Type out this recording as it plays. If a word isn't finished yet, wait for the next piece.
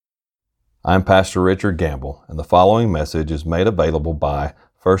I'm Pastor Richard Gamble, and the following message is made available by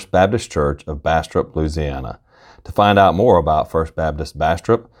First Baptist Church of Bastrop, Louisiana. To find out more about First Baptist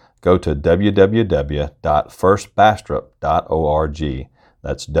Bastrop, go to www.firstbastrop.org.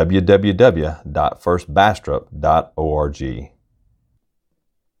 That's www.firstbastrop.org. If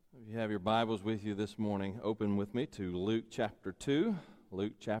you have your Bibles with you this morning, open with me to Luke chapter 2.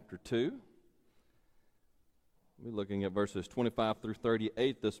 Luke chapter 2. We're looking at verses 25 through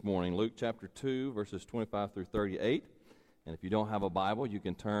 38 this morning. Luke chapter 2, verses 25 through 38. And if you don't have a Bible, you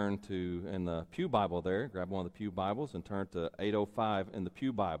can turn to, in the Pew Bible there, grab one of the Pew Bibles and turn to 805 in the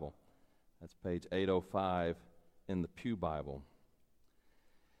Pew Bible. That's page 805 in the Pew Bible.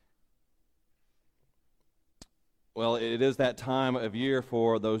 Well, it is that time of year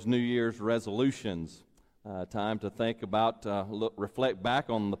for those New Year's resolutions. Time to think about, reflect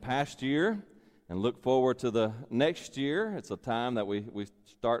back on the past year and look forward to the next year. It's a time that we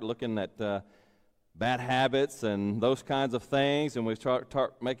start looking at bad habits and those kinds of things, and we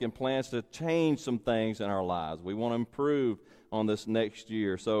start making plans to change some things in our lives. We want to improve on this next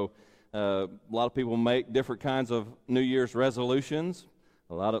year. So a lot of people make different kinds of New Year's resolutions.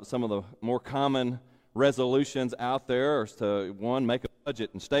 Some of the more common resolutions out there are to, one, make a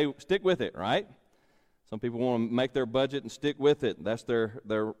budget and stick with it, right? Some people want to make their budget and stick with it. That's their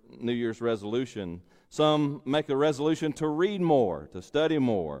New Year's resolution. Some make a resolution to read more, to study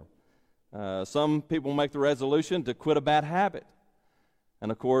more. Some people make the resolution to quit a bad habit.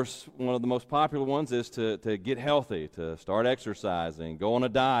 And of course, one of the most popular ones is to get healthy, to start exercising, go on a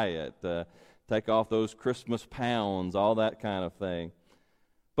diet, take off those Christmas pounds, all that kind of thing.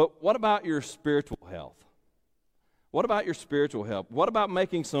 But what about your spiritual health? What about your spiritual health? What about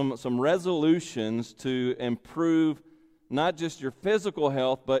making some resolutions to improve not just your physical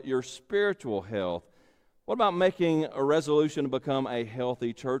health, but your spiritual health? What about making a resolution to become a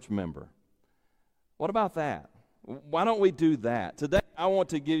healthy church member? What about that? Why don't we do that? Today, I want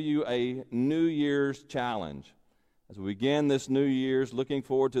to give you a New Year's challenge. As we begin this New Year's, looking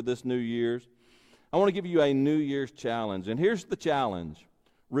forward to this New Year's, I want to give you a New Year's challenge. And here's the challenge.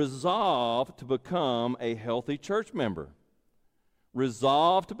 Resolve to become a healthy church member.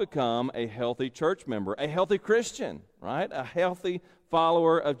 Resolve to become a healthy church member, a healthy Christian, right? A healthy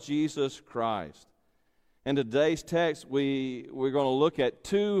follower of Jesus Christ. In today's text, we're going to look at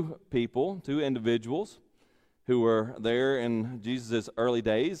two individuals who were there in Jesus' early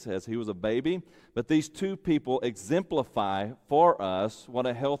days as he was a baby. But these two people exemplify for us what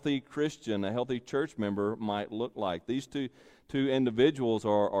a healthy Christian, a healthy church member might look like. These two individuals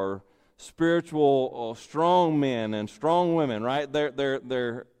are spiritual strong men and strong women, right?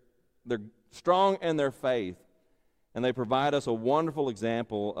 They're strong in their faith, and they provide us a wonderful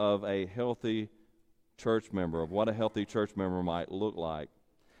example of a healthy church member, of what a healthy church member might look like.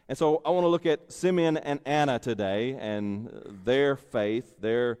 And so I want to look at Simeon and Anna today and their faith,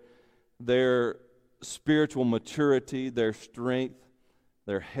 their spiritual maturity, their strength,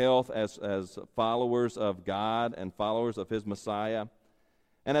 their health as followers of God and followers of His Messiah.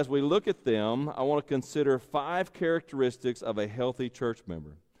 And as we look at them, I want to consider 5 characteristics of a healthy church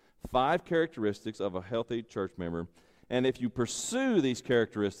member. 5 characteristics of a healthy church member. And if you pursue these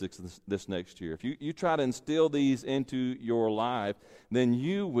characteristics this next year, if you try to instill these into your life, then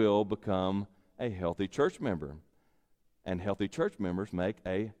you will become a healthy church member. And healthy church members make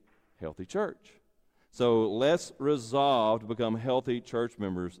a healthy church. So let's resolve to become healthy church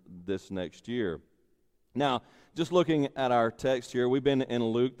members this next year. Now, just looking at our text here, we've been in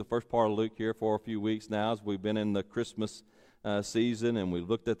Luke, the first part of Luke here for a few weeks now, as we've been in the Christmas season, and we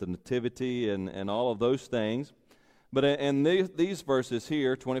looked at the nativity and all of those things. But in these verses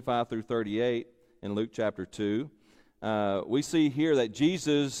here, 25 through 38 in Luke chapter 2, we see here that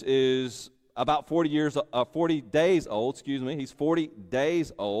Jesus is about 40 days old. He's 40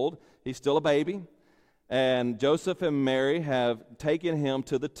 days old. He's still a baby. And Joseph and Mary have taken him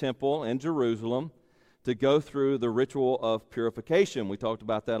to the temple in Jerusalem to go through the ritual of purification. We talked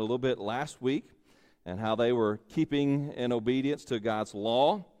about that a little bit last week and how they were keeping in obedience to God's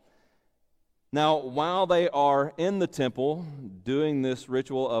law. Now, while they are in the temple doing this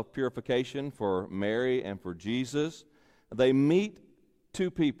ritual of purification for Mary and for Jesus, they meet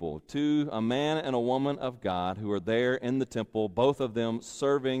two people, a man and a woman of God who are there in the temple, both of them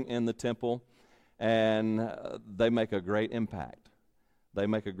serving in the temple. And they make a great impact. They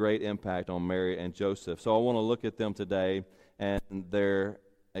make a great impact on Mary and Joseph. So I want to look at them today and their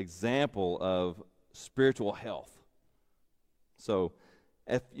example of spiritual health. So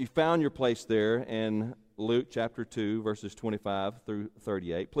if you found your place there in Luke chapter 2, verses 25 through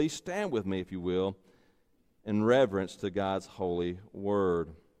 38, please stand with me, if you will, in reverence to God's holy word.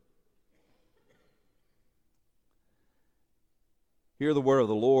 Hear the word of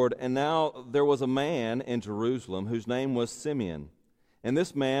the Lord. And now there was a man in Jerusalem whose name was Simeon. And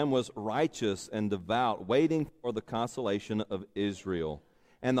this man was righteous and devout, waiting for the consolation of Israel.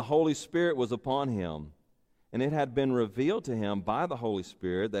 And the Holy Spirit was upon him. And it had been revealed to him by the Holy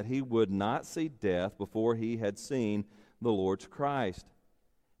Spirit that he would not see death before he had seen the Lord's Christ.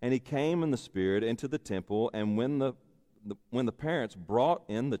 And he came in the Spirit into the temple, and when the parents brought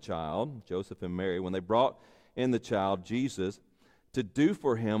in the child, Joseph and Mary, when they brought in the child Jesus, to do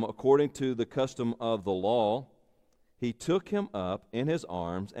for him according to the custom of the law, he took him up in his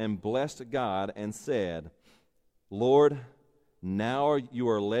arms and blessed God and said, Lord, now you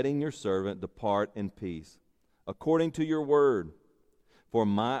are letting your servant depart in peace, according to your word. For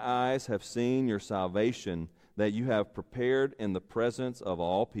my eyes have seen your salvation, that you have prepared in the presence of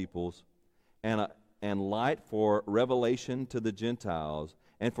all peoples, and light for revelation to the Gentiles,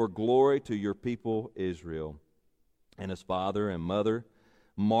 and for glory to your people Israel. And his father and mother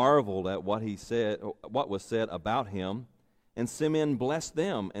marveled at what was said about him. And Simeon blessed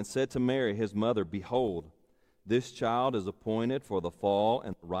them and said to Mary his mother, Behold, this child is appointed for the fall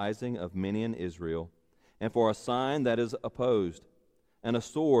and the rising of many in Israel, and for a sign that is opposed, and a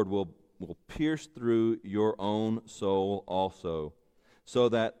sword will pierce through your own soul also, so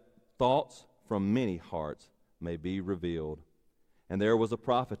that thoughts from many hearts may be revealed. And there was a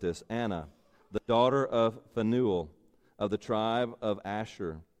prophetess, Anna, the daughter of Phanuel, of the tribe of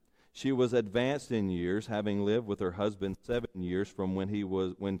Asher. She was advanced in years, having lived with her husband 7 years from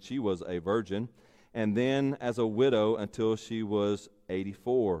when she was a virgin, and then as a widow until she was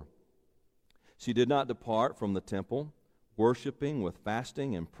 84. She did not depart from the temple, worshiping with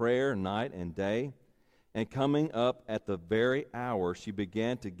fasting and prayer night and day. And coming up at the very hour, she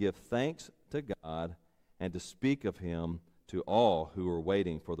began to give thanks to God and to speak of him to all who were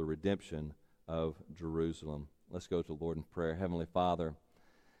waiting for the redemption of Jerusalem. Let's go to the Lord in prayer. Heavenly Father,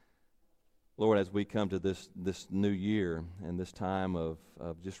 Lord, as we come to this new year and this time of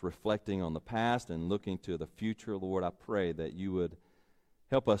just reflecting on the past and looking to the future, Lord, I pray that you would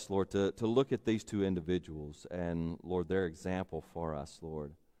help us, Lord, to look at these two individuals and, Lord, their example for us,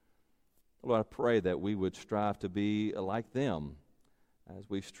 Lord. Lord, I pray that we would strive to be like them as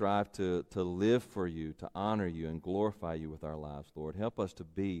we strive to live for you, to honor you and glorify you with our lives, Lord. Help us to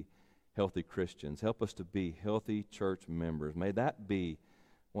be healthy Christians. Help us to be healthy church members. May that be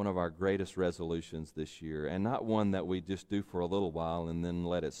one of our greatest resolutions this year, and not one that we just do for a little while and then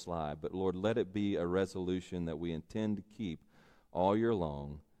let it slide. But, Lord, let it be a resolution that we intend to keep all year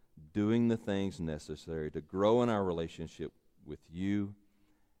long, doing the things necessary to grow in our relationship with you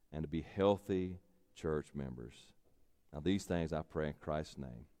and to be healthy church members. Now, these things I pray in Christ's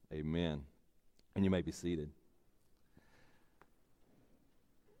name. Amen. And you may be seated.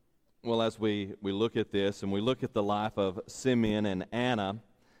 Well, as we look at this and we look at the life of Simeon and Anna,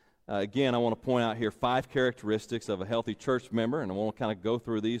 again, I want to point out here 5 characteristics of a healthy church member, and I want to kind of go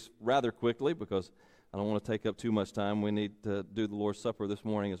through these rather quickly because I don't want to take up too much time. We need to do the Lord's Supper this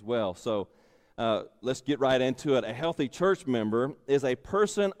morning as well. So let's get right into it. A healthy church member is a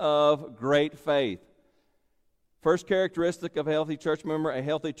person of great faith. First characteristic of a healthy church member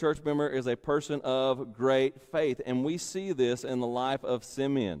is a person of great faith. And we see this in the life of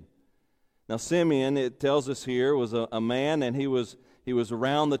Simeon. Now, Simeon, it tells us here, was a man, and he was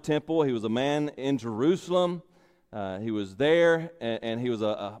around the temple. He was a man in Jerusalem. He was there, and he was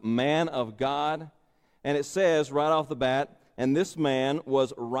a man of God. And it says right off the bat, and this man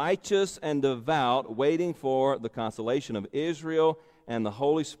was righteous and devout, waiting for the consolation of Israel, and the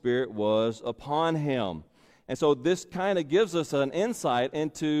Holy Spirit was upon him. And so this kind of gives us an insight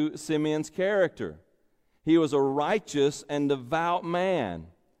into Simeon's character. He was a righteous and devout man.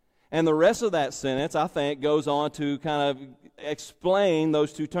 And the rest of that sentence, I think, goes on to kind of explain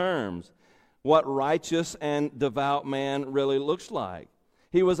those two terms, what righteous and devout man really looks like.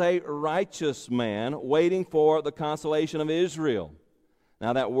 He was a righteous man waiting for the consolation of Israel.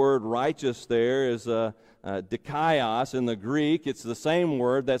 Now that word righteous there is dikaios in the Greek. It's the same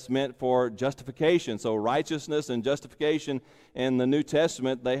word that's meant for justification. So righteousness and justification in the New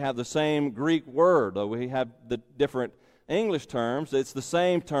Testament, they have the same Greek word. Though we have the different English terms, it's the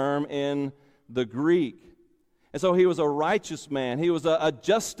same term in the Greek. And so he was a righteous man. He was a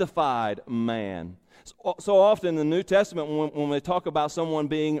justified man. So often in the New Testament, when we talk about someone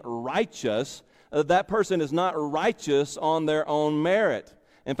being righteous, that person is not righteous on their own merit.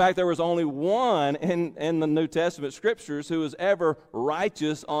 In fact, there was only one in the New Testament scriptures who was ever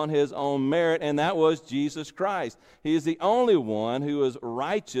righteous on his own merit, and that was Jesus Christ. He is the only one who is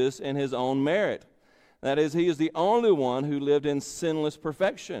righteous in his own merit. That is, he is the only one who lived in sinless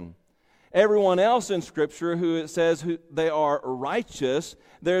perfection. Everyone else in Scripture who it says they are righteous,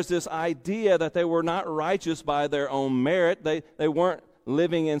 there's this idea that they were not righteous by their own merit. They weren't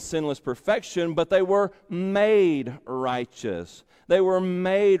living in sinless perfection, but they were made righteous. They were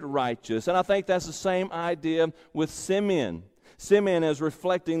made righteous. And I think that's the same idea with Simeon. Simeon is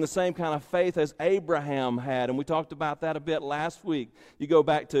reflecting the same kind of faith as Abraham had, and we talked about that a bit last week. You go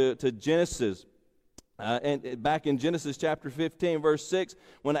back to Genesis. And back in Genesis chapter 15, verse 6,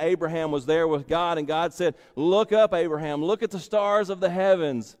 when Abraham was there with God, and God said, "Look up, Abraham, look at the stars of the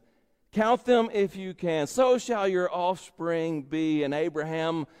heavens. Count them if you can. So shall your offspring be." And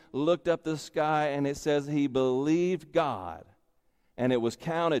Abraham looked up the sky, and it says he believed God, and it was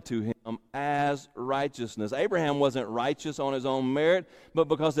counted to him as righteousness. Abraham wasn't righteous on his own merit, but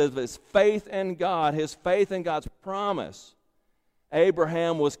because of his faith in God, his faith in God's promise,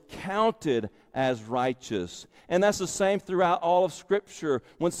 Abraham was counted as righteous. And that's the same throughout all of Scripture.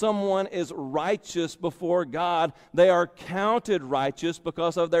 When someone is righteous before God, they are counted righteous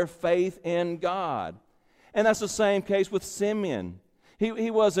because of their faith in God. And that's the same case with Simeon.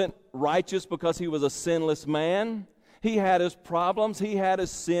 He wasn't righteous because he was a sinless man. He had his problems, he had his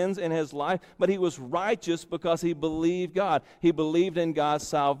sins in his life, but he was righteous because he believed God. He believed in God's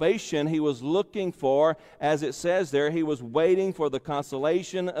salvation. He was looking for, as it says there, he was waiting for the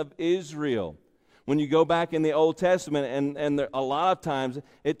consolation of Israel. When you go back in the Old Testament, and there, a lot of times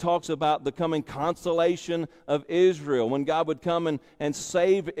it talks about the coming consolation of Israel, when God would come and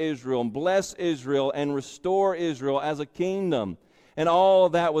save Israel, and bless Israel, and restore Israel as a kingdom. And all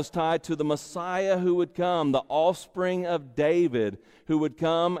of that was tied to the Messiah who would come, the offspring of David, who would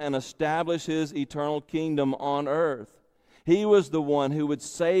come and establish his eternal kingdom on earth. He was the one who would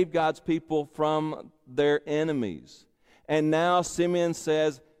save God's people from their enemies. And now Simeon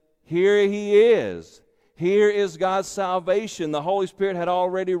says, here he is. Here is God's salvation. The Holy Spirit had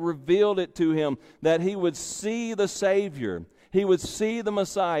already revealed it to him that he would see the Savior. He would see the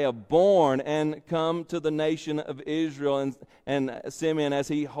Messiah born and come to the nation of Israel. And Simeon, as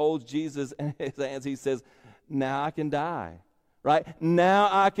he holds Jesus in his hands, he says, now I can die, right? Now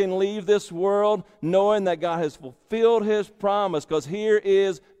I can leave this world knowing that God has fulfilled his promise, because here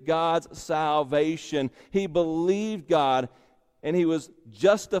is God's salvation. He believed God, and he was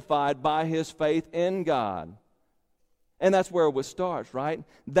justified by his faith in God. And that's where it starts, right?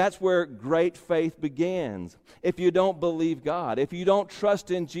 That's where great faith begins. If you don't believe God, if you don't trust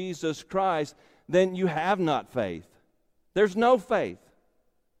in Jesus Christ, then you have not faith. There's no faith.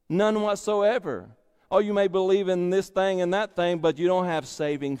 None whatsoever. Oh, you may believe in this thing and that thing, but you don't have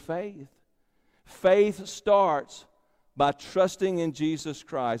saving faith. Faith starts by trusting in Jesus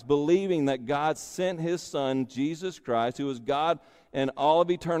Christ, believing that God sent his Son, Jesus Christ, who was God in all of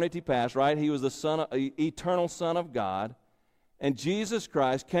eternity past, right? He was the eternal Son of God. And Jesus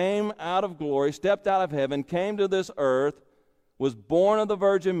Christ came out of glory, stepped out of heaven, came to this earth, was born of the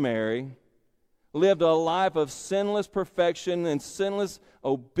Virgin Mary, lived a life of sinless perfection and sinless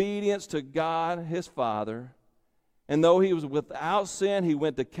obedience to God, his Father. And though he was without sin, he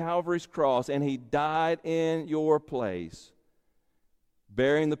went to Calvary's cross and he died in your place,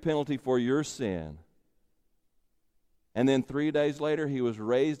 bearing the penalty for your sin. And then 3 days later, he was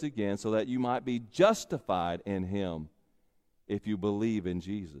raised again so that you might be justified in him if you believe in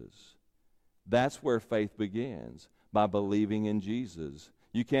Jesus. That's where faith begins, by believing in Jesus.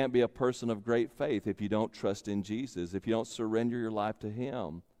 You can't be a person of great faith if you don't trust in Jesus, if you don't surrender your life to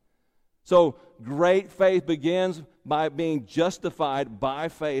him. So great faith begins by being justified by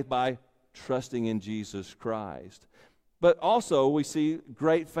faith, by trusting in Jesus Christ. But also, we see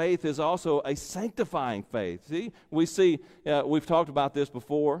great faith is also a sanctifying faith. See, we've talked about this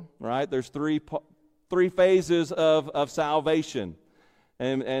before, right? There's three phases of salvation.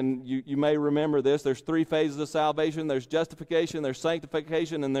 And you may remember this. There's three phases of salvation. There's justification, there's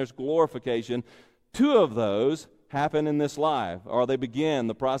sanctification, and there's glorification. Two of those happen in this life, or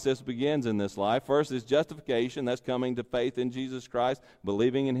the process begins in this life. First is justification. That's coming to faith in Jesus Christ,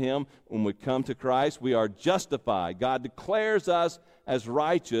 believing in him. When we come to Christ, we are justified. God declares us as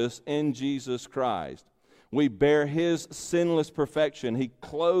righteous in Jesus Christ. We bear his sinless perfection. He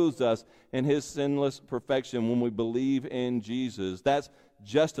clothes us in his sinless perfection when we believe in Jesus. That's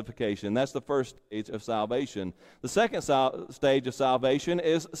justification. That's the first stage of salvation. The second stage of salvation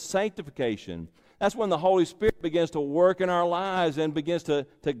is sanctification. That's when the Holy Spirit begins to work in our lives and begins to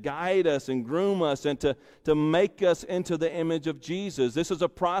guide us and groom us and to make us into the image of Jesus. This is a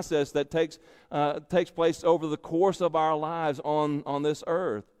process that takes place over the course of our lives on this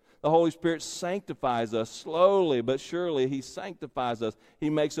earth. The Holy Spirit sanctifies us slowly but surely. He sanctifies us.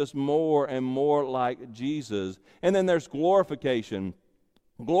 He makes us more and more like Jesus. And then there's glorification.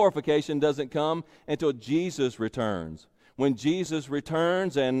 Glorification doesn't come until Jesus returns. When Jesus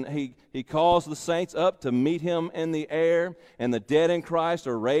returns and he calls the saints up to meet him in the air, and the dead in Christ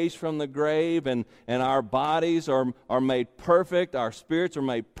are raised from the grave, and our bodies are made perfect, our spirits are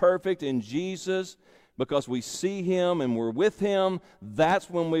made perfect in Jesus because we see him and we're with him, that's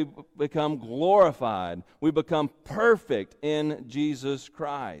when we become glorified. We become perfect in Jesus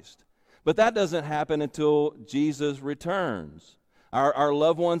Christ. But that doesn't happen until Jesus returns. Our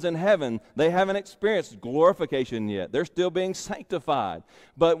loved ones in heaven, they haven't experienced glorification yet. They're still being sanctified.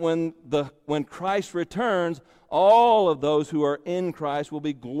 But when Christ returns, all of those who are in Christ will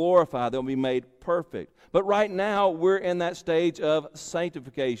be glorified. They'll be made perfect. But right now, we're in that stage of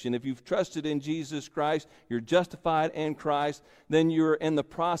sanctification. If you've trusted in Jesus Christ, you're justified in Christ, then you're in the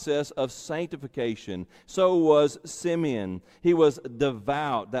process of sanctification. So was Simeon. He was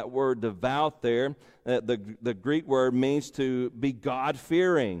devout. That word devout there, the Greek word means to be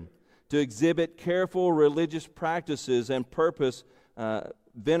God-fearing, to exhibit careful religious practices and purpose,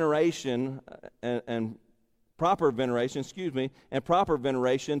 veneration and proper veneration, and proper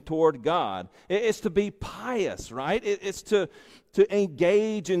veneration toward God. It's to be pious, right? It's to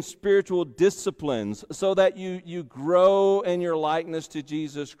engage in spiritual disciplines so that you grow in your likeness to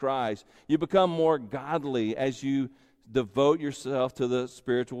Jesus Christ. You become more godly as you devote yourself to the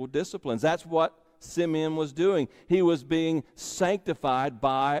spiritual disciplines. That's what Simeon was doing. He was being sanctified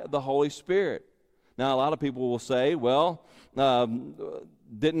by the Holy Spirit. Now, a lot of people will say, well,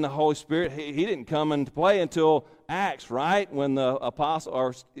 didn't the Holy Spirit, he didn't come into play until Acts, right? When the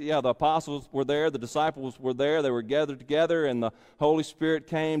apostles were there, the disciples were there, they were gathered together, and the Holy Spirit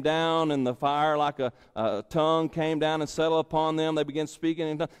came down, and the fire like a tongue came down and settled upon them. They began speaking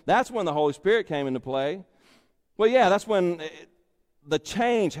in tongues. That's when the Holy Spirit came into play. Well, yeah, that's when the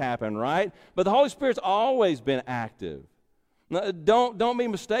change happened, right? But the Holy Spirit's always been active. Don't be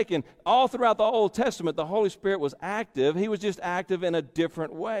mistaken. All throughout the Old Testament, the Holy Spirit was active. He was just active in a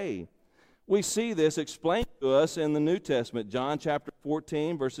different way. We see this explained to us in the New Testament. John chapter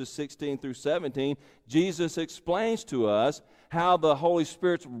 14, verses 16 through 17, Jesus explains to us how the Holy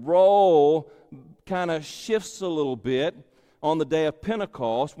Spirit's role kind of shifts a little bit on the day of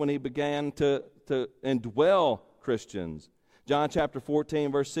Pentecost when he began to indwell Christians. John chapter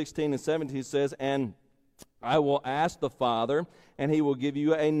 14, verse 16 and 17 says, "And I will ask the Father, and he will give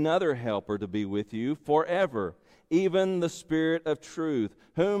you another helper to be with you forever, even the Spirit of truth,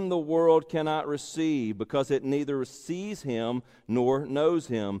 whom the world cannot receive, because it neither sees him nor knows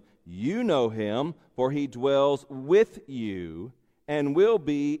him. You know him, for he dwells with you and will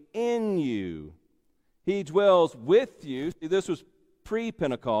be in you." He dwells with you. See, this was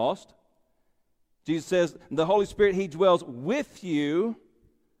pre-Pentecost. Jesus says, the Holy Spirit, he dwells with you,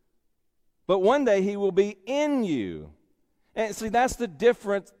 but one day he will be in you. And see, that's the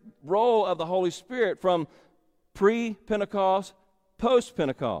different role of the Holy Spirit from pre-Pentecost,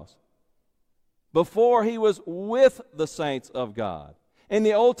 post-Pentecost. Before, he was with the saints of God. In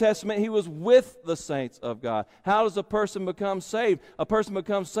the Old Testament, he was with the saints of God. How does a person become saved? A person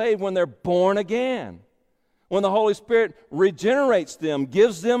becomes saved when they're born again. When the Holy Spirit regenerates them,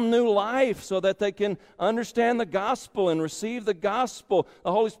 gives them new life so that they can understand the gospel and receive the gospel.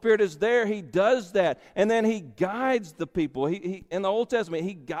 The Holy Spirit is there. He does that. And then he guides the people. He in the Old Testament,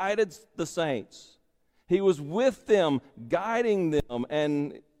 he guided the saints. He was with them, guiding them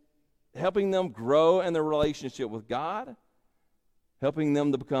and helping them grow in their relationship with God, helping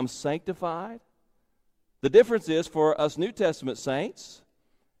them to become sanctified. The difference is for us New Testament saints,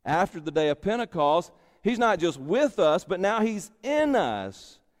 after the day of Pentecost, he's not just with us, but now he's in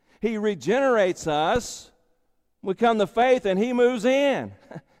us. He regenerates us. We come to faith, and he moves in.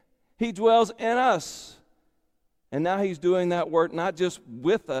 He dwells in us. And now he's doing that work not just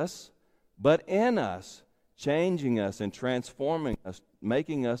with us, but in us, changing us and transforming us,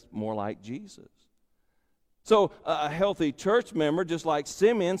 making us more like Jesus. So a healthy church member, just like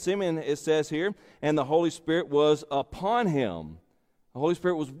Simeon, it says here, and the Holy Spirit was upon him. The Holy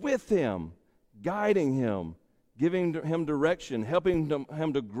Spirit was with him, guiding him, giving him direction, helping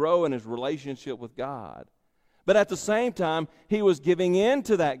him to grow in his relationship with God. But at the same time, he was giving in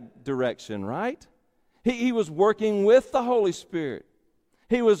to that direction, right? He was working with the Holy Spirit.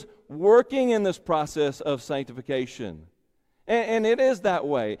 He was working in this process of sanctification. And it is that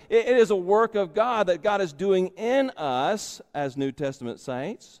way. It is a work of God that God is doing in us as New Testament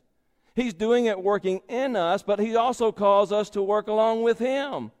saints. He's doing it working in us, but he also calls us to work along with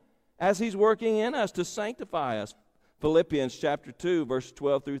him as he's working in us to sanctify us. Philippians chapter 2, verse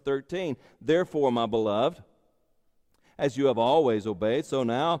 12 through 13. "Therefore, my beloved, as you have always obeyed, so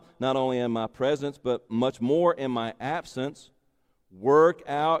now, not only in my presence, but much more in my absence, Work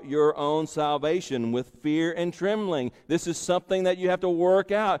out your own salvation with fear and trembling. This is something that you have to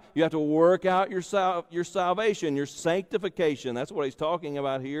work out. You have to work out your salvation, your sanctification. That's what he's talking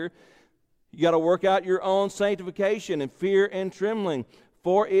about here. You got to work out your own sanctification in fear and trembling.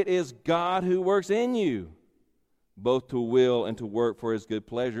 For it is God who works in you, both to will and to work for his good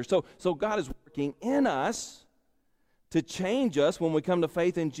pleasure. So God is working in us to change us. When we come to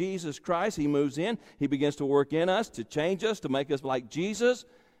faith in Jesus Christ, he moves in. He begins to work in us to change us, to make us like Jesus.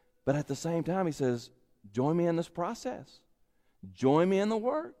 But at the same time, he says, join me in this process. Join me in the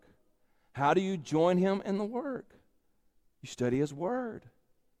work. How do you join him in the work? You study his word.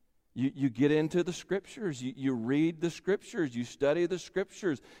 You get into the Scriptures. You read the Scriptures. You study the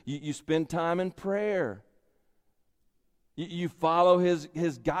Scriptures. You spend time in prayer. You follow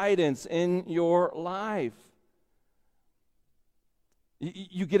his guidance in your life.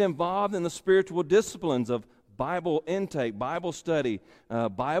 You get involved in the spiritual disciplines of Bible intake, Bible study,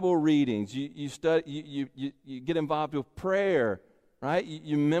 Bible readings. You get involved with prayer, right?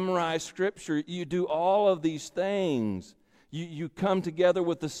 You memorize Scripture. You do all of these things. You come together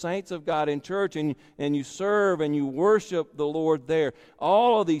with the saints of God in church, and you serve and you worship the Lord there.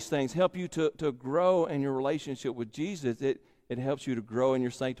 All of these things help you to grow in your relationship with Jesus. It helps you to grow in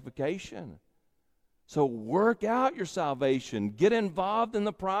your sanctification. So work out your salvation. Get involved in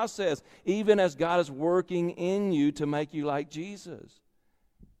the process, even as God is working in you to make you like Jesus.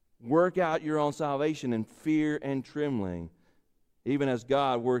 Work out your own salvation in fear and trembling, even as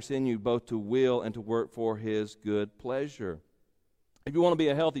God works in you both to will and to work for his good pleasure. If you want to be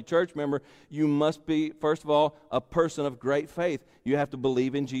a healthy church member, you must be, first of all, a person of great faith. You have to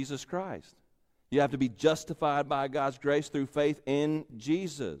believe in Jesus Christ. You have to be justified by God's grace through faith in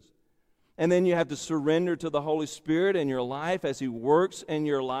Jesus. And then you have to surrender to the Holy Spirit in your life as he works in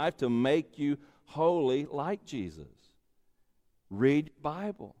your life to make you holy like Jesus. Read your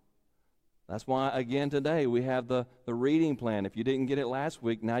Bible. That's why, again, today we have the reading plan. If you didn't get it last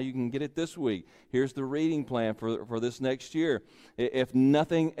week, now you can get it this week. Here's the reading plan for this next year. If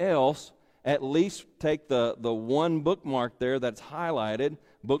nothing else, at least take the one bookmark there that's highlighted,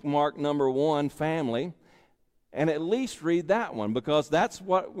 bookmark number 1, family, and at least read that one, because that's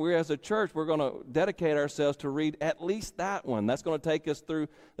what we're, as a church, we're going to dedicate ourselves to read at least that one. That's going to take us through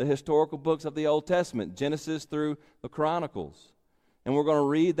the historical books of the Old Testament, Genesis through the Chronicles. And we're going to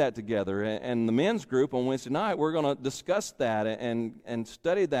read that together. And the men's group on Wednesday night, we're going to discuss that and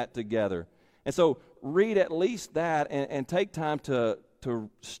study that together. And so read at least that and take time to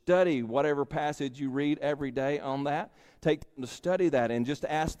study whatever passage you read every day on that. Take time to study that and just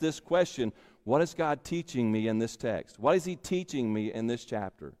ask this question: what is God teaching me in this text? What is he teaching me in this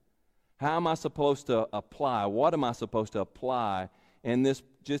chapter? How am I supposed to apply? What am I supposed to apply in this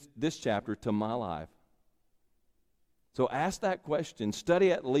chapter to my life? So ask that question.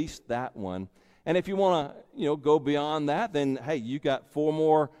 Study at least that one. And if you want to, go beyond that, then hey, you got 4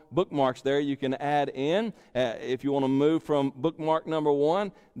 more bookmarks there you can add in. If you want to move from bookmark number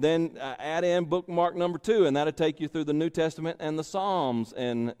 1, then add in bookmark number 2, and that'll take you through the New Testament and the Psalms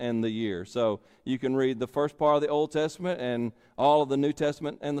in the year. So you can read the first part of the Old Testament and all of the New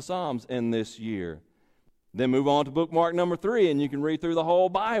Testament and the Psalms in this year. Then move on to bookmark number 3, and you can read through the whole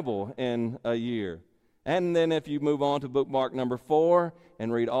Bible in a year. And then if you move on to bookmark number 4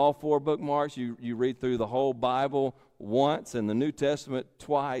 and read all 4 bookmarks, you read through the whole Bible once and the New Testament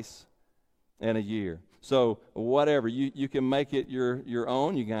twice in a year. So whatever, you can make it your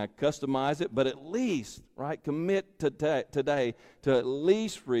own. You can customize it, but at least, right, commit today to at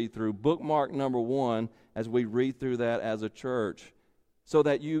least read through bookmark number 1 as we read through that as a church, so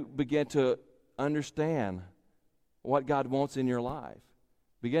that you begin to understand what God wants in your life.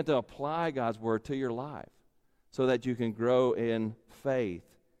 Begin to apply God's word to your life so that you can grow in faith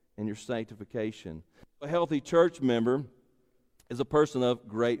and your sanctification. A healthy church member is a person of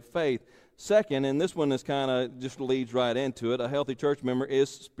great faith. Second, and this one is kind of just leads right into it, a healthy church member is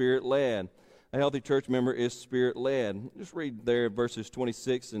Spirit-led. A healthy church member is Spirit-led. Just read there verses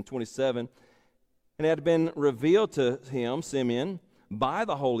 26 and 27. And it had been revealed to him, Simeon, by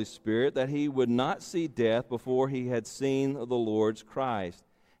the Holy Spirit, that he would not see death before he had seen the Lord's Christ.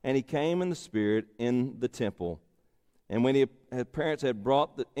 And he came in the Spirit in the temple. And when his parents had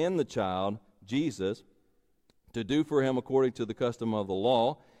brought in the child, Jesus, to do for him according to the custom of the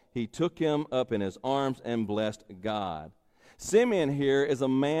law, he took him up in his arms and blessed God. Simeon here is a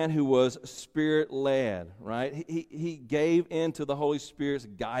man who was Spirit-led, right? He gave in to the Holy Spirit's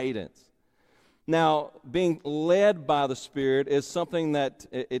guidance. Now, being led by the Spirit is something that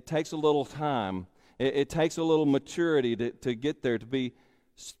it takes a little time. It takes a little maturity to get there, to be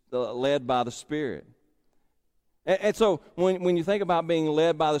led by the Spirit. And so when you think about being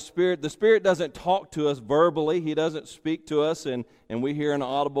led by the Spirit doesn't talk to us verbally. He doesn't speak to us and we hear an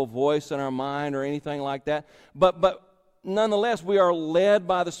audible voice in our mind or anything like that. But nonetheless, we are led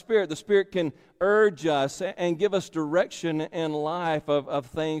by the Spirit. The Spirit can urge us and give us direction in life of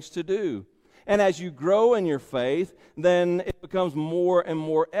things to do. And as you grow in your faith, then it becomes more and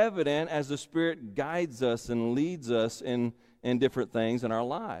more evident as the Spirit guides us and leads us in different things in our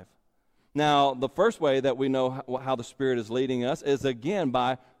life. Now, the first way that we know how the Spirit is leading us is, again,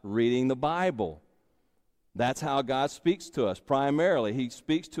 by reading the Bible. That's how God speaks to us primarily. He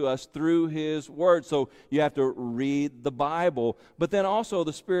speaks to us through His Word. So you have to read the Bible. But then also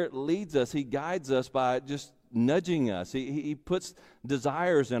the Spirit leads us. He guides us by just nudging us. He puts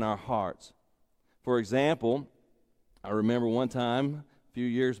desires in our hearts. For example, I remember one time a few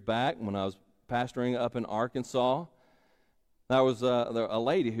years back when I was pastoring up in Arkansas, there was a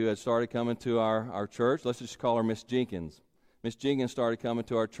lady who had started coming to our church. Let's just call her Miss Jenkins. Miss Jenkins started coming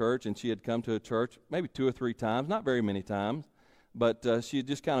to our church, and she had come to a church maybe 2 or 3 times, not very many times, but she had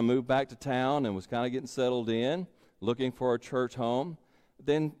just kind of moved back to town and was kind of getting settled in, looking for a church home.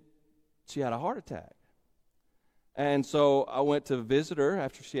 Then she had a heart attack. And so I went to visit her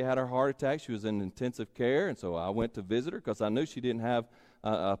after she had her heart attack. She was in intensive care, and so I went to visit her because I knew she didn't have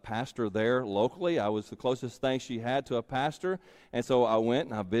a pastor there locally. I was the closest thing she had to a pastor, and so I went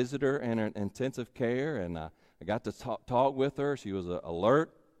and I visited her in intensive care, and I got to talk with her. She was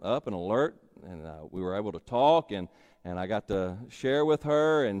up and alert, and we were able to talk, and I got to share with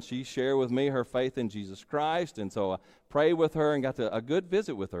her, and she shared with me her faith in Jesus Christ, and so I prayed with her and got a good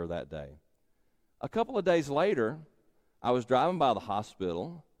visit with her that day. A couple of days later, I was driving by the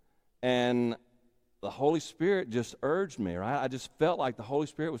hospital, and the Holy Spirit just urged me, right? I just felt like the Holy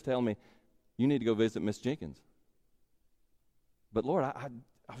Spirit was telling me, you need to go visit Miss Jenkins. But Lord, I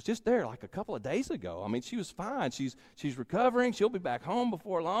was just there like a couple of days ago. I mean, she was fine. She's recovering. She'll be back home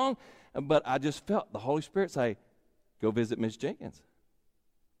before long. But I just felt the Holy Spirit say, go visit Miss Jenkins.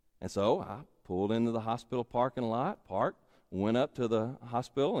 And so I pulled into the hospital parking lot, went up to the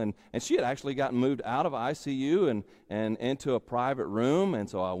hospital, and she had actually gotten moved out of ICU and into a private room, and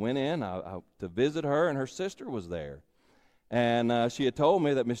so I went in to visit her, and her sister was there. And she had told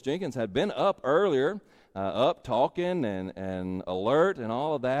me that Miss Jenkins had been up earlier, up talking and alert and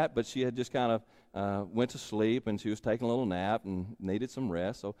all of that, but she had just kind of went to sleep, and she was taking a little nap and needed some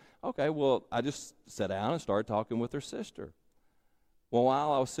rest. So, okay, well, I just sat down and started talking with her sister. Well,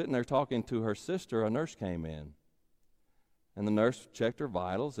 while I was sitting there talking to her sister, a nurse came in. And the nurse checked her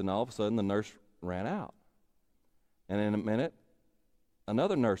vitals, and all of a sudden the nurse ran out. And in a minute,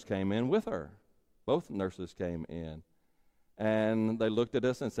 another nurse came in with her. Both nurses came in. And they looked at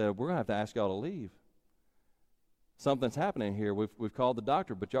us and said, we're going to have to ask y'all to leave. Something's happening here. We've called the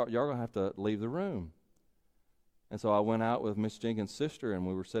doctor, but y'all going to have to leave the room. And so I went out with Miss Jenkins' sister, and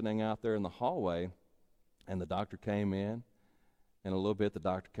we were sitting out there in the hallway, and the doctor came in. In a little bit, the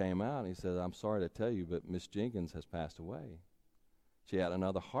doctor came out, and he said, I'm sorry to tell you, but Miss Jenkins has passed away. She had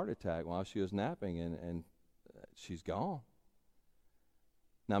another heart attack while she was napping, and she's gone.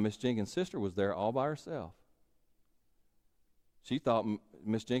 Now, Miss Jenkins' sister was there all by herself. She thought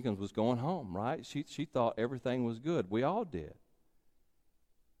Miss Jenkins was going home, right? She thought everything was good. We all did.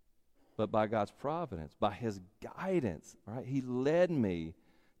 But by God's providence, by His guidance, right, He led me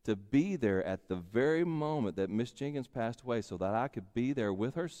to be there at the very moment that Miss Jenkins passed away so that I could be there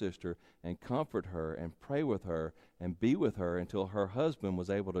with her sister and comfort her and pray with her and be with her until her husband was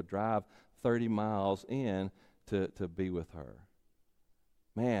able to drive 30 miles in to be with her.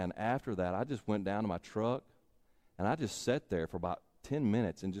 Man, after that, I just went down to my truck and I just sat there for about 10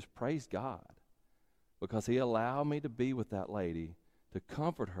 minutes and just praised God because He allowed me to be with that lady to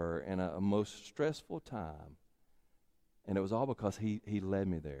comfort her in a most stressful time. And it was all because he led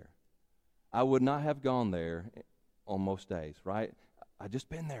me there. I would not have gone there on most days, right? I'd just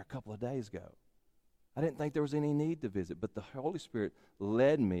been there a couple of days ago. I didn't think there was any need to visit, but the Holy Spirit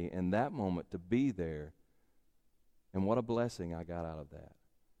led me in that moment to be there. And what a blessing I got out of that.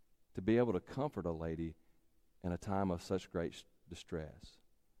 To be able to comfort a lady in a time of such great distress,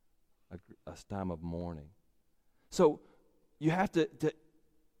 a time of mourning. So you have to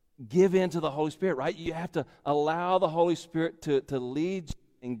give in to the Holy Spirit, right? You have to allow the Holy Spirit to lead you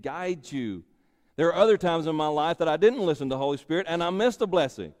and guide you. There are other times in my life that I didn't listen to the Holy Spirit and I missed a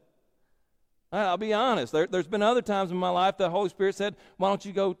blessing. I'll be honest. There's been other times in my life that the Holy Spirit said, why don't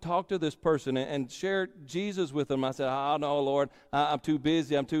you go talk to this person and share Jesus with them? I said, oh, no, Lord, I'm too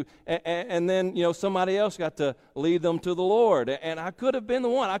busy. And then, somebody else got to lead them to the Lord. And I could have been the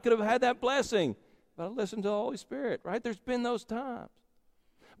one. I could have had that blessing. But I listened to the Holy Spirit, right? There's been those times.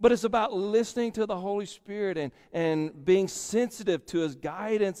 But it's about listening to the Holy Spirit and being sensitive to His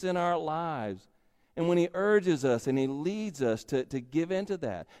guidance in our lives. And when He urges us and He leads us to give into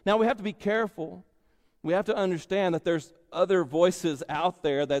that. Now, we have to be careful. We have to understand that there's other voices out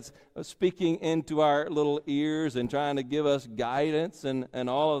there that's speaking into our little ears and trying to give us guidance and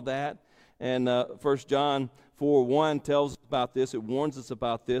all of that. And 1 John 4:1 tells us about this. It warns us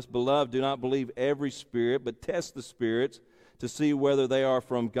about this. Beloved, do not believe every spirit, but test the spirits to see whether they are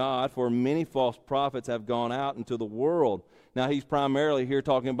from God, for many false prophets have gone out into the world. Now, he's primarily here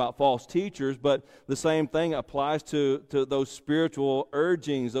talking about false teachers, but the same thing applies to those spiritual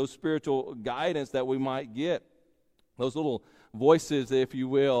urgings, those spiritual guidance that we might get. Those little voices, if you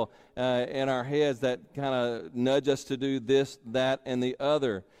will, in our heads that kind of nudge us to do this, that, and the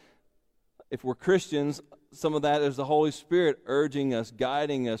other. If we're Christians, some of that is the Holy Spirit urging us,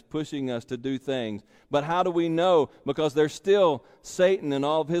 guiding us, pushing us to do things. But how do we know? Because there's still Satan and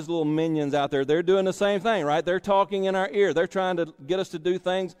all of his little minions out there. They're doing the same thing, right? They're talking in our ear. They're trying to get us to do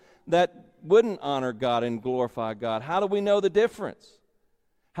things that wouldn't honor God and glorify God. How do we know the difference?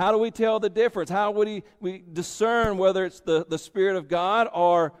 How do we tell the difference? How would we discern whether it's the Spirit of God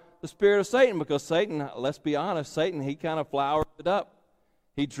or the Spirit of Satan? Because Satan, let's be honest, Satan, he kind of flowers it up.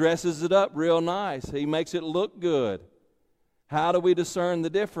 He dresses it up real nice. He makes it look good. How do we discern the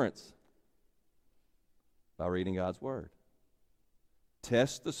difference? By reading God's Word.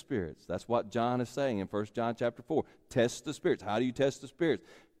 Test the spirits. That's what John is saying in 1 John chapter 4. Test the spirits. How do you test the spirits?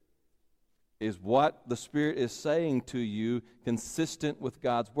 Is what the Spirit is saying to you consistent with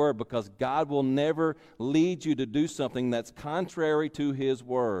God's Word? Because God will never lead you to do something that's contrary to His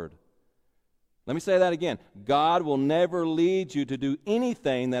Word. Let me say that again. God will never lead you to do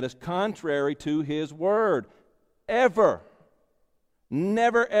anything that is contrary to His Word. Ever.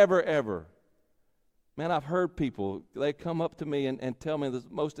 Never, ever, ever. Man, I've heard people, they come up to me and tell me the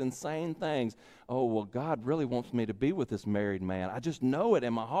most insane things. Oh, well, God really wants me to be with this married man. I just know it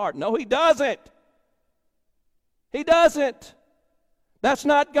in my heart. No, He doesn't. He doesn't. That's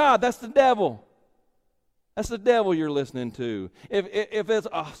not God. That's the devil. That's the devil you're listening to. If there's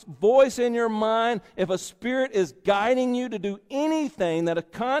a voice in your mind, if a spirit is guiding you to do anything that is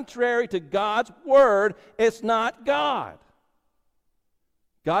contrary to God's Word, it's not God.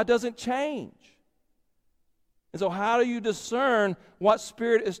 God doesn't change. And so how do you discern what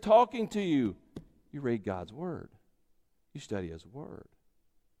spirit is talking to you? You read God's Word. You study His Word.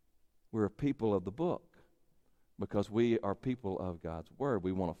 We're a people of the book because we are people of God's Word.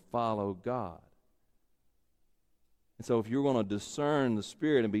 We want to follow God. And so if you're going to discern the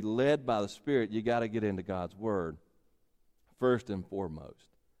Spirit and be led by the Spirit, you got to get into God's Word first and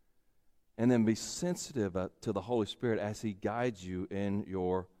foremost. And then be sensitive to the Holy Spirit as He guides you in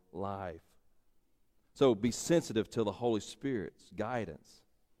your life. So be sensitive to the Holy Spirit's guidance.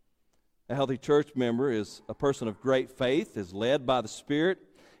 A healthy church member is a person of great faith, is led by the Spirit,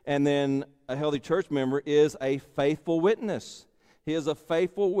 and then a healthy church member is a faithful witness. He is a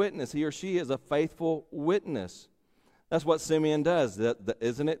faithful witness. He or she is a faithful witness. That's what Simeon does,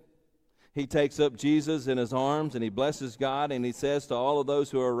 isn't it? He takes up Jesus in his arms and he blesses God and he says to all of those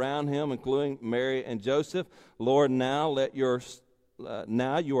who are around him, including Mary and Joseph, Lord, now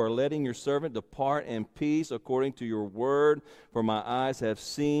you are letting your servant depart in peace according to your word, for my eyes have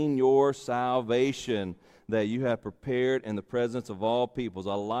seen your salvation that you have prepared in the presence of all peoples,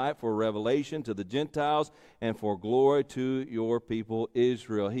 a light for revelation to the Gentiles and for glory to your people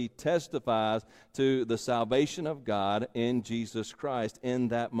Israel. He testifies to the salvation of God in Jesus Christ in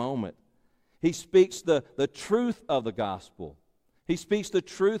that moment. He speaks the truth of the gospel. He speaks the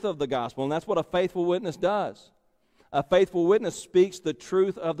truth of the gospel, and that's what a faithful witness does. A faithful witness speaks the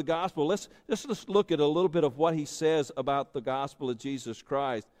truth of the gospel. Let's look at a little bit of what he says about the gospel of Jesus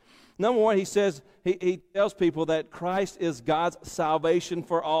Christ. Number one, he says, he tells people that Christ is God's salvation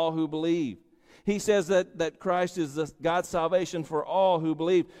for all who believe. He says that Christ is God's salvation for all who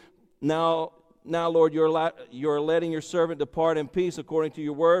believe. Now, Lord, you're letting your servant depart in peace according to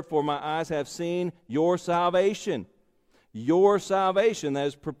your word, for my eyes have seen your salvation. Your salvation that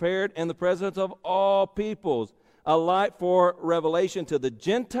is prepared in the presence of all peoples, a light for revelation to the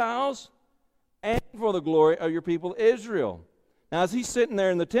Gentiles and for the glory of your people Israel. Now, as he's sitting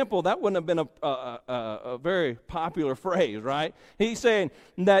there in the temple, that wouldn't have been a very popular phrase, right? He's saying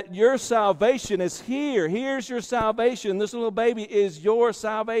that your salvation is here. Here's your salvation. This little baby is your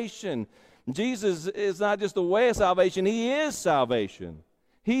salvation. Jesus is not just the way of salvation. He is salvation.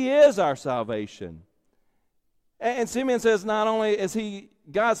 He is our salvation. And Simeon says not only is he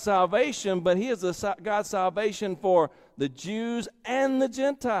God's salvation, but he is God's salvation for the Jews and the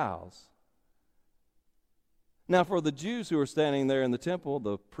Gentiles. Now, for the Jews who were standing there in the temple,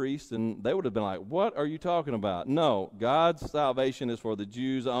 the priests, and they would have been like, what are you talking about? No, God's salvation is for the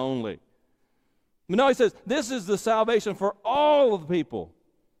Jews only. But no, he says, this is the salvation for all of the people.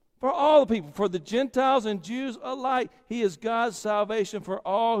 For all the people, for the Gentiles and Jews alike. He is God's salvation for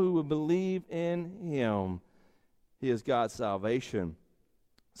all who will believe in him. He is God's salvation.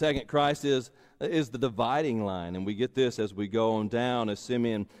 Second, Christ is the dividing line, and we get this as we go on down, as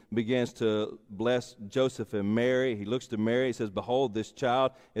Simeon begins to bless Joseph and Mary. He looks to Mary, he says, behold, this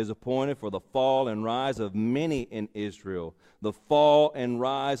child is appointed for the fall and rise of many in Israel. The fall and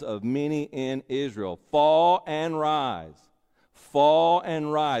rise of many in Israel. Fall and rise. Fall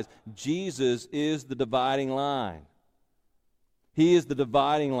and rise. Jesus is the dividing line. He is the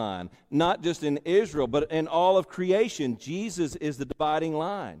dividing line, not just in Israel, but in all of creation. Jesus is the dividing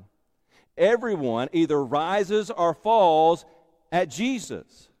line. Everyone either rises or falls at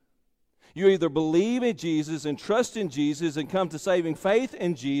Jesus. You either believe in Jesus and trust in Jesus and come to saving faith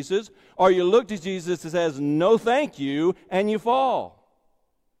in Jesus, or you look to Jesus and says, no thank you, and you fall.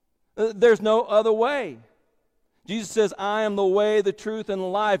 There's no other way. Jesus says, I am the way, the truth, and the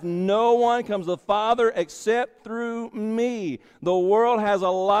life. No one comes to the Father except through me. The world has a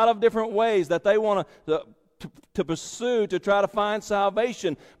lot of different ways that they want to pursue to try to find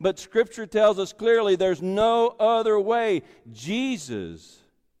salvation. But Scripture tells us clearly there's no other way. Jesus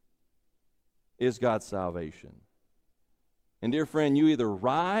is God's salvation. And dear friend, you either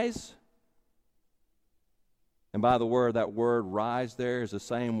rise, and by the word, that word rise there is the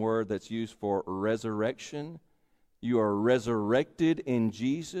same word that's used for resurrection. You are resurrected in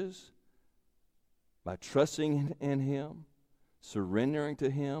Jesus by trusting in him, surrendering to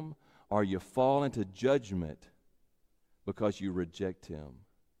him, or you fall into judgment because you reject him.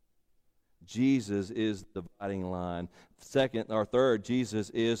 Jesus is the dividing line. Second or third,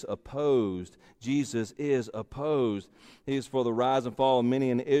 Jesus is opposed. Jesus is opposed. He is for the rise and fall of many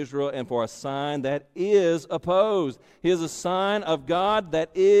in Israel and for a sign that is opposed. He is a sign of God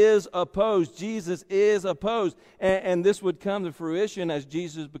that is opposed. Jesus is opposed. And this would come to fruition as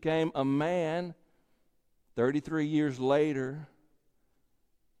Jesus became a man 33 years later,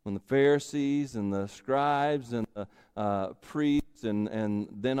 when the Pharisees and the scribes and the priests and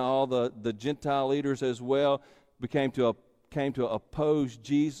then all the Gentile leaders as well came to oppose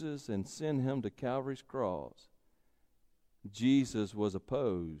Jesus and send him to Calvary's cross. Jesus was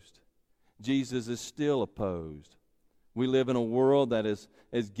opposed. Jesus is still opposed. We live in a world that is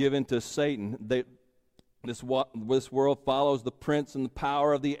given to Satan. This world follows the prince and the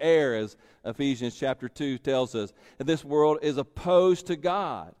power of the air, as Ephesians chapter 2 tells us. And this world is opposed to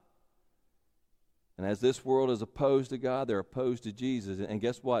God. And as this world is opposed to God, they're opposed to Jesus. And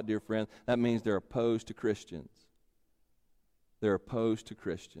guess what, dear friend? That means they're opposed to Christians. They're opposed to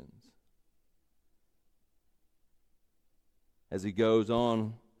Christians. As he goes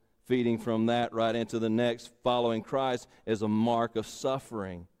on, feeding from that right into the next, following Christ is a mark of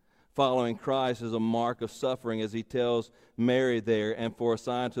suffering. Following Christ is a mark of suffering, as he tells Mary there, and for a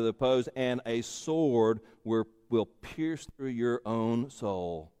sign to the opposed, and a sword will pierce through your own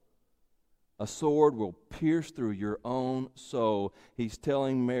soul. A sword will pierce through your own soul. He's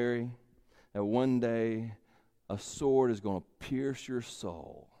telling Mary that one day a sword is going to pierce your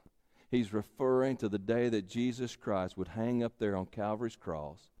soul. He's referring to the day that Jesus Christ would hang up there on Calvary's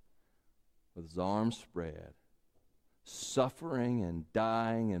cross with his arms spread, suffering and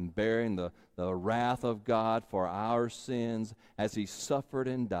dying and bearing the wrath of God for our sins. As he suffered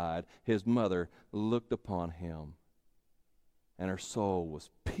and died, his mother looked upon him, and her soul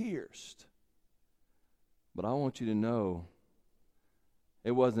was pierced. But I want you to know,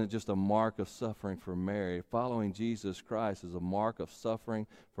 it wasn't just a mark of suffering for Mary. Following Jesus Christ is a mark of suffering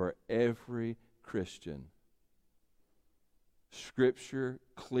for every Christian. Scripture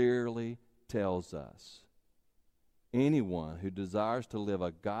clearly tells us anyone who desires to live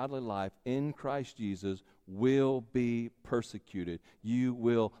a godly life in Christ Jesus will be persecuted. You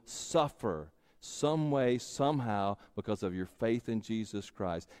will suffer some way, somehow, because of your faith in Jesus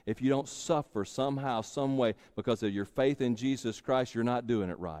Christ. If you don't suffer somehow, some way, because of your faith in Jesus Christ, you're not doing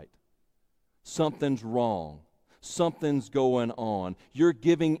it right. Something's wrong. Something's going on. You're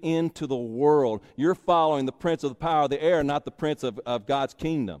giving in to the world. You're following the prince of the power of the air, not the prince of God's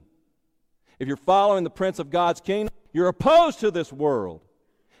kingdom. If you're following the prince of God's kingdom, you're opposed to this world.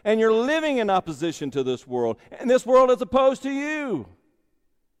 And you're living in opposition to this world. And this world is opposed to you.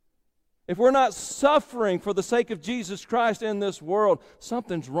 If we're not suffering for the sake of Jesus Christ in this world,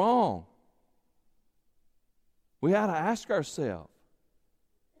 something's wrong. We ought to ask ourselves,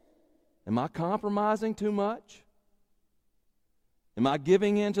 am I compromising too much? Am I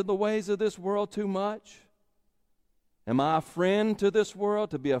giving in to the ways of this world too much? Am I a friend to this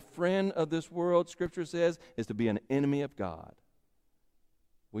world? To be a friend of this world, Scripture says, is to be an enemy of God.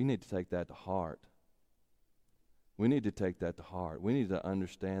 We need to take that to heart. We need to take that to heart. We need to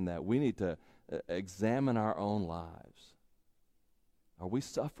understand that. We need to examine our own lives. Are we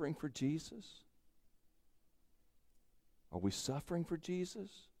suffering for Jesus? Are we suffering for Jesus?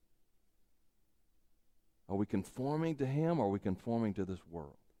 Are we conforming to Him, or are we conforming to this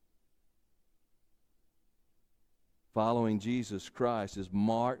world? Following Jesus Christ is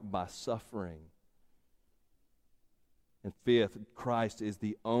marked by suffering. And fifth, Christ is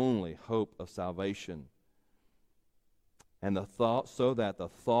the only hope of salvation. And so that the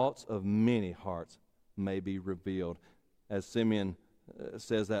thoughts of many hearts may be revealed. As Simeon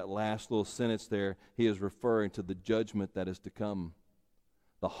says that last little sentence there, he is referring to the judgment that is to come.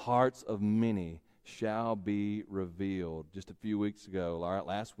 The hearts of many shall be revealed. Just a few weeks ago,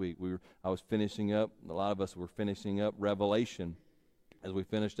 last week, I was finishing up, a lot of us were finishing up Revelation. As we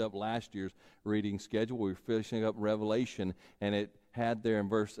finished up last year's reading schedule, we were finishing up Revelation, and it had there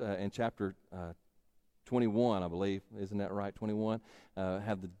in chapter 21, I believe, isn't that right, 21,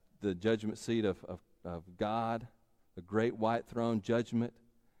 had the judgment seat of God, the great white throne judgment,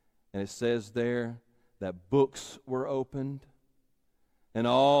 and it says there that books were opened, and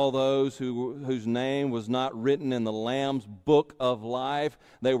all those whose name was not written in the Lamb's book of life,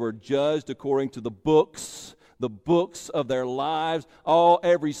 they were judged according to the books of their lives,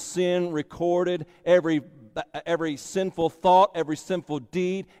 every sin recorded, every sinful thought, every sinful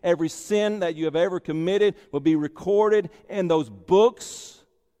deed, every sin that you have ever committed will be recorded in those books.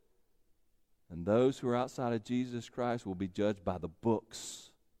 And those who are outside of Jesus Christ will be judged by the books.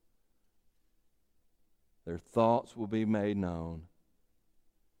 Their thoughts will be made known.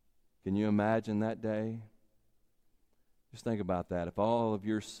 Can you imagine that day? Just think about that. If all of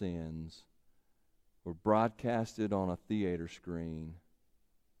your sins were broadcasted on a theater screen,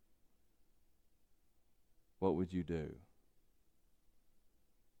 what would you do?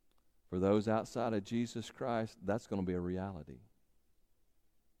 For those outside of Jesus Christ, that's going to be a reality.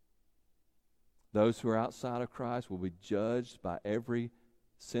 Those who are outside of Christ will be judged by every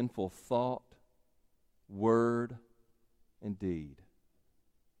sinful thought, word, and deed.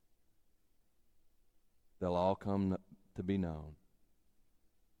 They'll all come to be known.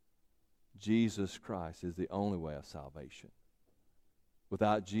 Jesus Christ is the only way of salvation.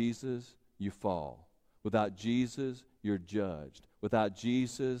 Without Jesus, you fall. Without Jesus, you're judged. Without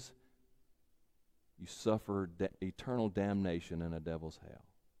Jesus, you suffer eternal damnation in a devil's hell.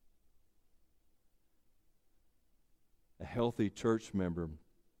 A healthy church member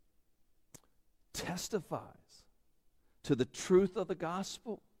testifies to the truth of the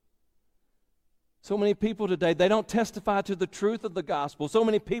gospel. So many people today, they don't testify to the truth of the gospel. So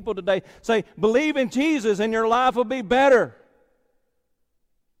many people today say, believe in Jesus and your life will be better.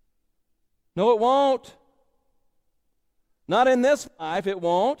 No, it won't. Not in this life, it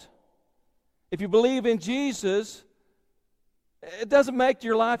won't. If you believe in Jesus, it doesn't make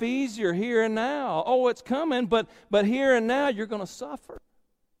your life easier here and now. Oh, it's coming, but here and now you're going to suffer.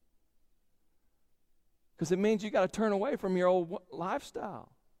 Because it means you got to turn away from your old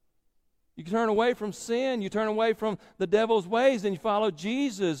lifestyle. You turn away from sin, you turn away from the devil's ways, and you follow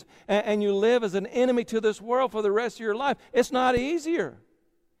Jesus, and you live as an enemy to this world for the rest of your life. It's not easier.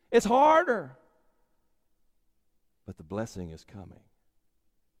 It's harder. But the blessing is coming.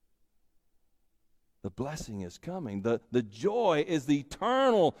 The blessing is coming. The joy is the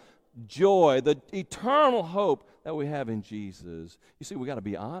eternal joy, the eternal hope that we have in Jesus. You see, we got to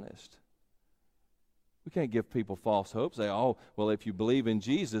be honest. We can't give people false hope. Say, oh, well, if you believe in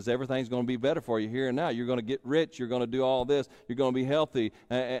Jesus, everything's going to be better for you here and now. You're going to get rich. You're going to do all this. You're going to be healthy.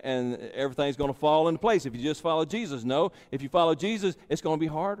 And everything's going to fall into place if you just follow Jesus. No, if you follow Jesus, it's going to be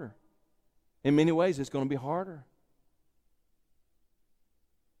harder. In many ways, it's going to be harder.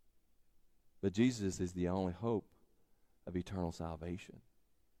 But Jesus is the only hope of eternal salvation.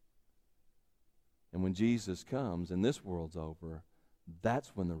 And when Jesus comes and this world's over, that's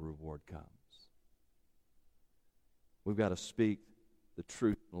when the reward comes. We've got to speak the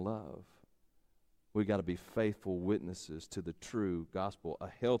truth in love. We've got to be faithful witnesses to the true gospel. A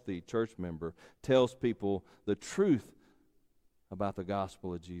healthy church member tells people the truth about the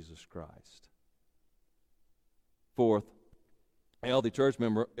gospel of Jesus Christ. Fourth, a healthy church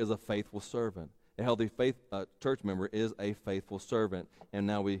member is a faithful servant. A healthy church member is a faithful servant. And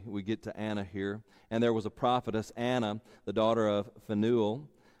now we get to Anna here. And there was a prophetess, Anna, the daughter of Phanuel,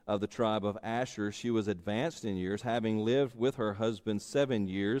 of the tribe of Asher. She was advanced in years, having lived with her husband 7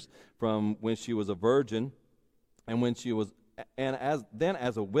 years from when she was a virgin, and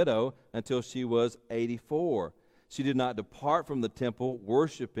as a widow until she was 84. She did not depart from the temple,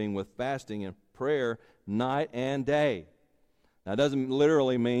 worshiping with fasting and prayer night and day. Now, it doesn't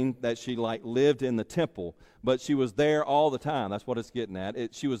literally mean that she lived in the temple, but she was there all the time. That's what it's getting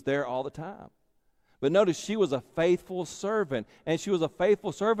at. She was there all the time. But notice, she was a faithful servant, and she was a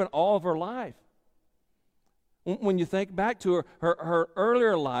faithful servant all of her life. When you think back to her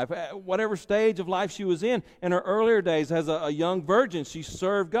earlier life, whatever stage of life she was in her earlier days as a young virgin, she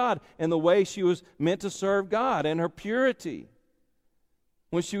served God in the way she was meant to serve God, and her purity.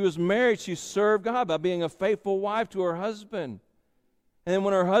 When she was married, she served God by being a faithful wife to her husband. And then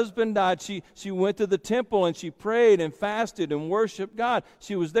when her husband died, she went to the temple and she prayed and fasted and worshiped God.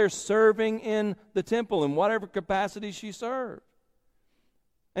 She was there serving in the temple in whatever capacity she served.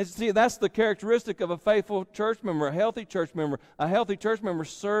 And see, that's the characteristic of a faithful church member, a healthy church member. A healthy church member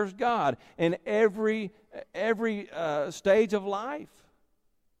serves God in every stage of life.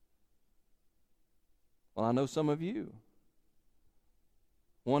 Well, I know some of you.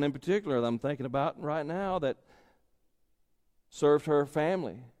 One in particular that I'm thinking about right now that served her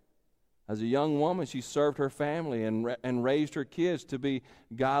family. As a young woman, she served her family and raised her kids to be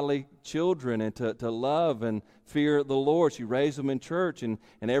godly children and to love and fear the Lord. She raised them in church, and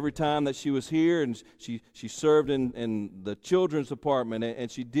every time that she was here, and she served in the children's department,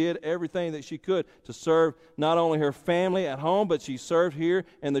 and she did everything that she could to serve not only her family at home, but she served here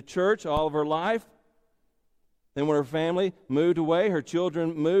in the church all of her life. Then when her family moved away, her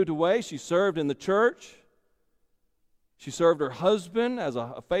children moved away, she served in the church. She served her husband as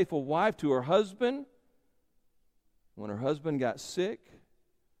a faithful wife to her husband. When her husband got sick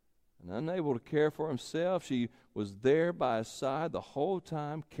and unable to care for himself, she was there by his side the whole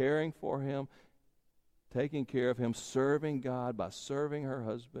time, caring for him, taking care of him, serving God by serving her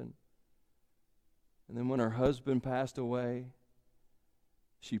husband. And then when her husband passed away,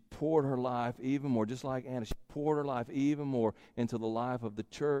 she poured her life even more, just like Anna, she poured her life even more into the life of the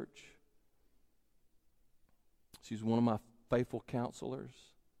church. She's one of my faithful counselors.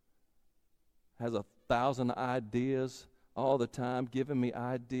 Has 1,000 ideas all the time, giving me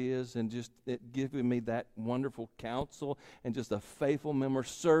ideas and just giving me that wonderful counsel, and just a faithful member,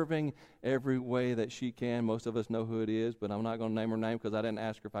 serving every way that she can. Most of us know who it is, but I'm not going to name her name because I didn't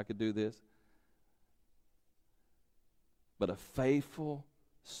ask her if I could do this. But a faithful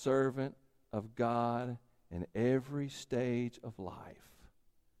servant of God in every stage of life.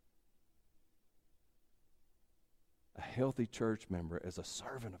 A healthy church member is a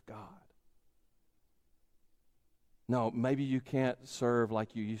servant of God. No, maybe you can't serve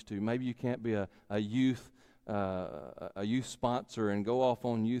like you used to. Maybe you can't be a youth sponsor and go off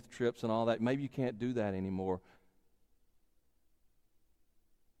on youth trips and all that. Maybe you can't do that anymore.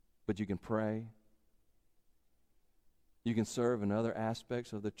 But you can pray. You can serve in other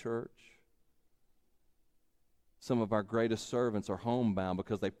aspects of the church. Some of our greatest servants are homebound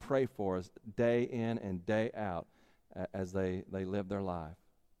because they pray for us day in and day out as they live their life.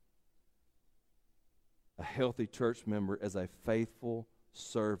 A healthy church member is a faithful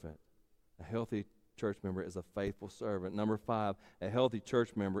servant. A healthy church member is a faithful servant. Number 5, a healthy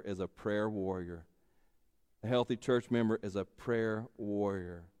church member is a prayer warrior. A healthy church member is a prayer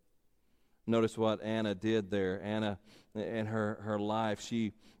warrior. Notice what Anna did there. Anna, in her life,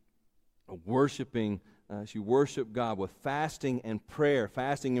 she worshiped God with fasting and prayer.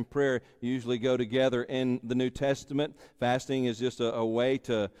 Fasting and prayer usually go together in the New Testament. Fasting is just a way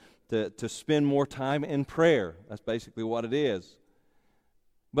to spend more time in prayer. That's basically what it is.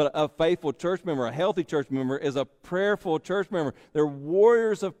 But a faithful church member, a healthy church member, is a prayerful church member. They're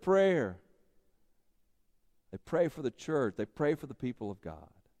warriors of prayer. They pray for the church. They pray for the people of God.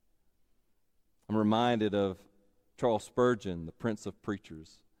 I'm reminded of Charles Spurgeon, the Prince of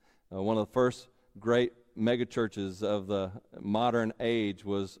Preachers. One of the first great megachurches of the modern age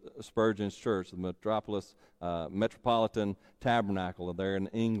was Spurgeon's church, the Metropolitan Tabernacle there in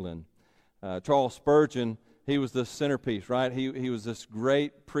England. Charles Spurgeon, he was the centerpiece, right? He was this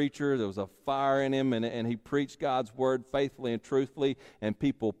great preacher. There was a fire in him, and he preached God's word faithfully and truthfully, and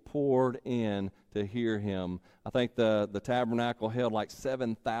people poured in to hear him. I think the tabernacle held like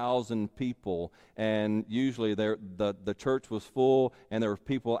 7,000 people, and usually the church was full, and there were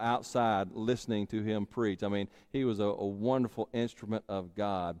people outside listening to him preach. I mean, he was a wonderful instrument of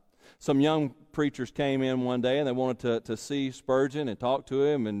God. Some young preachers came in one day, and they wanted to see Spurgeon and talk to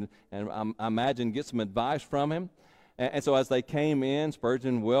him, and I imagine get some advice from him. And so as they came in,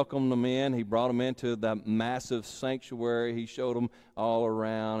 Spurgeon welcomed them in. He brought them into the massive sanctuary. He showed them all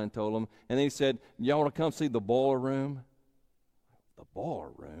around and told them. And then he said, y'all want to come see the boiler room? The boiler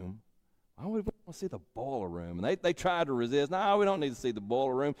room? Why would we want want to see the boiler room. And they tried to resist. No, we don't need to see the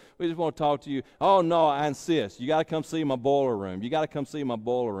boiler room. We just want to talk to you. Oh, no, I insist. You got to come see my boiler room. You got to come see my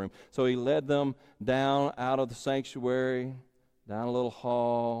boiler room. So he led them down out of the sanctuary, down a little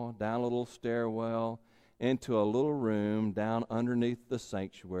hall, down a little stairwell, into a little room down underneath the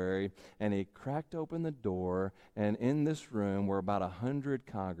sanctuary. And he cracked open the door, and in this room were about 100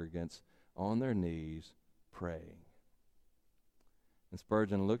 congregants on their knees praying. And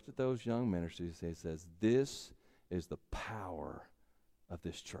Spurgeon looked at those young ministers and he says, this is the power of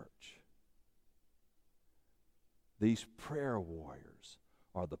this church. These prayer warriors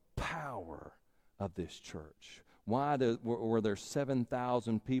are the power of this church. Why were there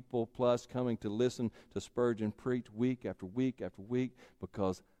 7,000 people plus coming to listen to Spurgeon preach week after week after week?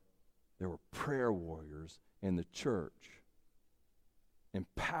 Because there were prayer warriors in the church,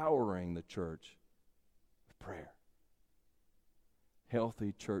 empowering the church with prayer.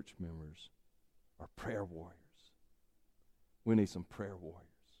 Healthy church members are prayer warriors. We need some prayer warriors.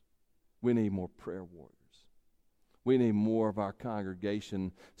 We need more prayer warriors. We need more of our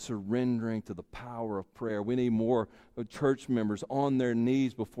congregation surrendering to the power of prayer. We need more church members on their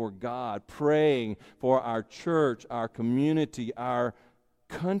knees before God, praying for our church, our community, our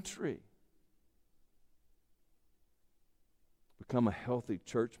country. Become a healthy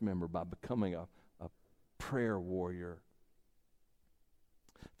church member by becoming a prayer warrior.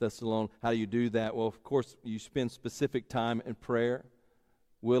 How do you do that? Well, of course, you spend specific time in prayer.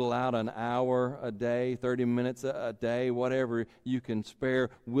 Whittle out an hour a day, 30 minutes a day, whatever you can spare.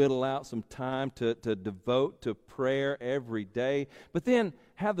 Whittle out some time to devote to prayer every day. But then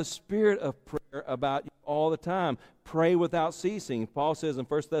have the spirit of prayer about you all the time. Pray without ceasing. Paul says in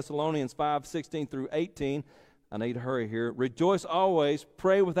 1 Thessalonians 5:16 through 18, I need to hurry here. Rejoice always,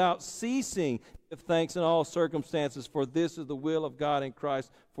 pray without ceasing. Give thanks in all circumstances, for this is the will of God in Christ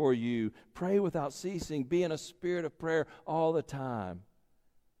for you. Pray without ceasing. Be in a spirit of prayer all the time.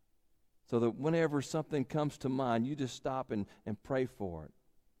 So that whenever something comes to mind, you just stop and pray for it.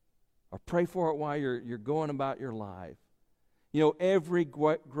 Or pray for it while you're going about your life. You know, every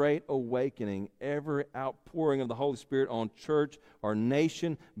great awakening, every outpouring of the Holy Spirit on church or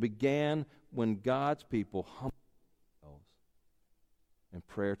nation began when God's people humbled themselves in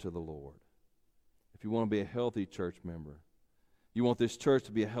prayer to the Lord. If you want to be a healthy church member, you want this church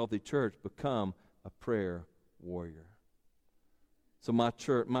to be a healthy church, become a prayer warrior. So my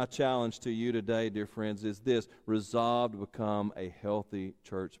challenge to you today, dear friends, is this: resolve to become a healthy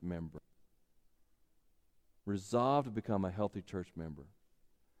church member. Resolve to become a healthy church member,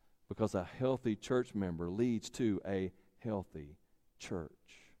 because a healthy church member leads to a healthy church.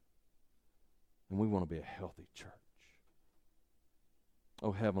 And we want to be a healthy church.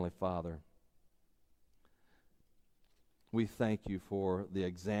 Oh, Heavenly Father, we thank you for the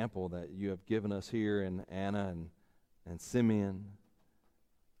example that you have given us here in Anna and Simeon,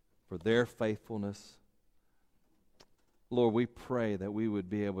 for their faithfulness. Lord, we pray that we would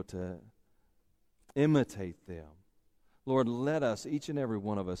be able to imitate them. Lord, let us, each and every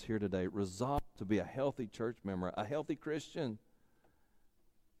one of us here today, resolve to be a healthy church member, a healthy Christian,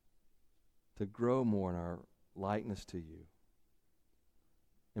 to grow more in our likeness to you.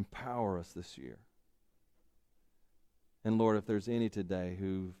 Empower us this year. And Lord, if there's any today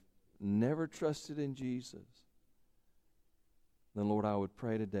who've never trusted in Jesus, then Lord, I would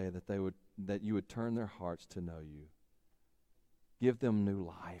pray today that you would turn their hearts to know you. Give them new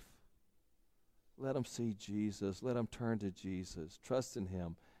life. Let them see Jesus. Let them turn to Jesus. Trust in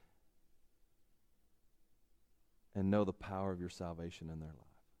him. And know the power of your salvation in their life.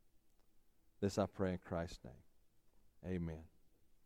 This I pray in Christ's name. Amen.